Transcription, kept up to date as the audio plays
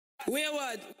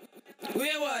Wayward.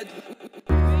 Wayward.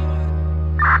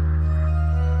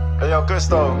 Hey yo,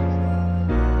 Christo.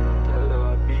 Tell them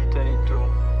I beat 22.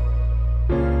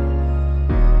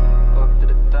 Up to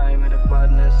the time of the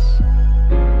badness.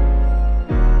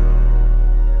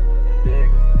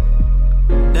 Dig.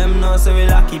 Them know so we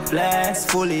lucky place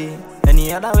fully.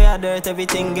 Any other way of dirt,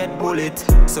 everything get bullet.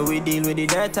 So we deal with the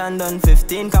dirt and done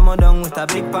 15. Come on down with a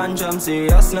big punch, I'm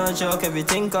serious, no joke.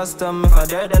 Everything custom. If I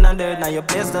dirt, then I dirt. Now your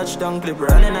place touch down, clip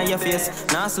running on your face.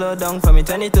 Now slow down for me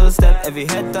 22 step. Every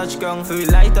head touch ground. We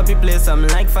light up your place, I'm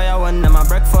like fire one. Now my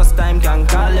breakfast time, can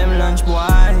call them lunch,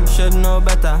 boy. Should know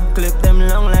better. Clip them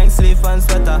long like sleeve and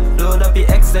sweater. Load up your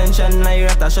extension like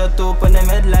rata. Shut open them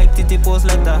head like titty post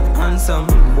letter. Handsome,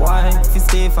 boy, if you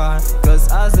stay far. Cause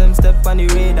as them step on the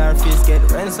radar, face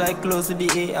get rents like close to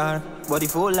the AR. Body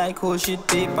full like whole shit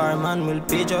paper. Man will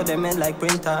page out them head like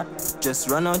printer. Just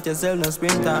run out yourself, no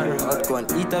sprinter. Out go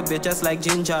and eat up bitch just like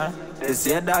ginger. This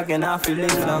year dog and I feel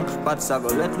live long. But I go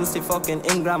let loose the fucking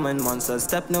Ingram and monster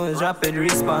step now is rapid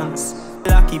response.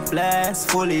 Lucky place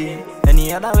fully.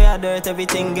 Any other way of dirt,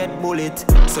 everything get bullet.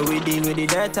 So we deal with the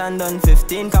dirt and done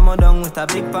 15. Come on down with a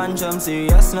big punch, I'm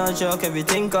serious, no joke.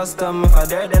 Everything custom. If I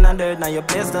dirt, then I dirt. Now your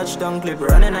place touch down, clip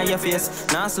running on your face.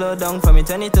 Now slow down for me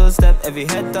 22 step. Every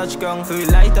head touch ground. We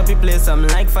light up your place, I'm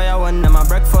like fire one. Now my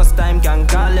breakfast time, can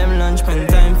call them lunch. When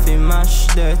time fi mash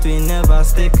dirt, we never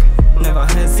stick. Never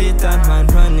hesitant, man,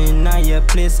 running at your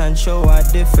place and show a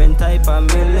different type of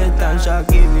militant. Shall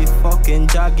give we fucking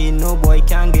jaggy, no boy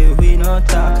can give we no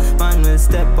talk. Man will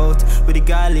step out with the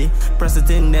galley, press it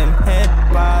in them head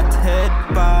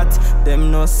part.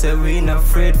 Them no say we not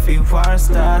afraid fi war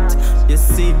start. You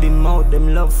see the mouth,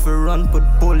 them love for run, put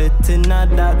bullet in a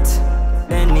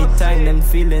that. Anytime them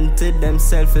feeling to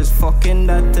themselves is fucking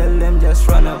that, tell them just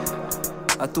run up.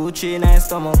 A 2-3 nice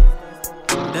stomach.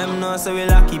 Them know so we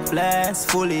lucky place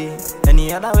fully.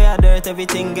 Any other way of dirt,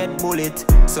 everything get bullet.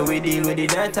 So we deal with the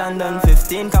dirt and done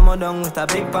 15. Come on down with a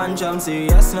big punch, I'm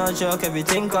serious, no joke.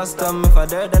 Everything custom. If I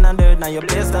dirt, then I dirt. Now your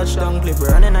place touch down, clip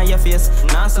running on your face.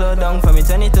 Now slow down for me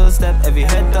 22 step. Every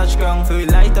head touch ground. We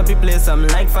light up your place, I'm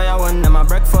like fire one. Now my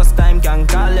breakfast time, can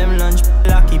call them lunch.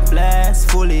 Lucky place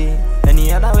fully.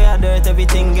 Any other way of dirt,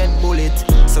 everything get bullet.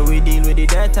 So we deal with the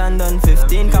dirt and done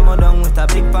 15. Come on down with a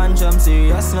big punch, I'm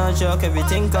serious, no joke.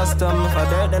 Everything custom. If I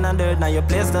dirt, then I dirt. Now your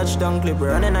place touch down, clip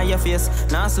running on your face.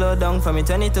 Now slow down for me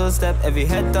 22 step. Every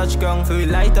head touch ground. We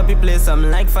light up your place, I'm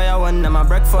like fire one. Now my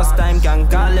breakfast time, can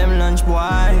call them lunch, boy.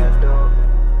 I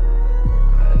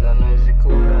don't know if you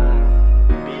cool,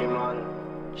 B-man,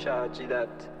 charge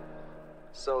that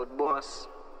South boss.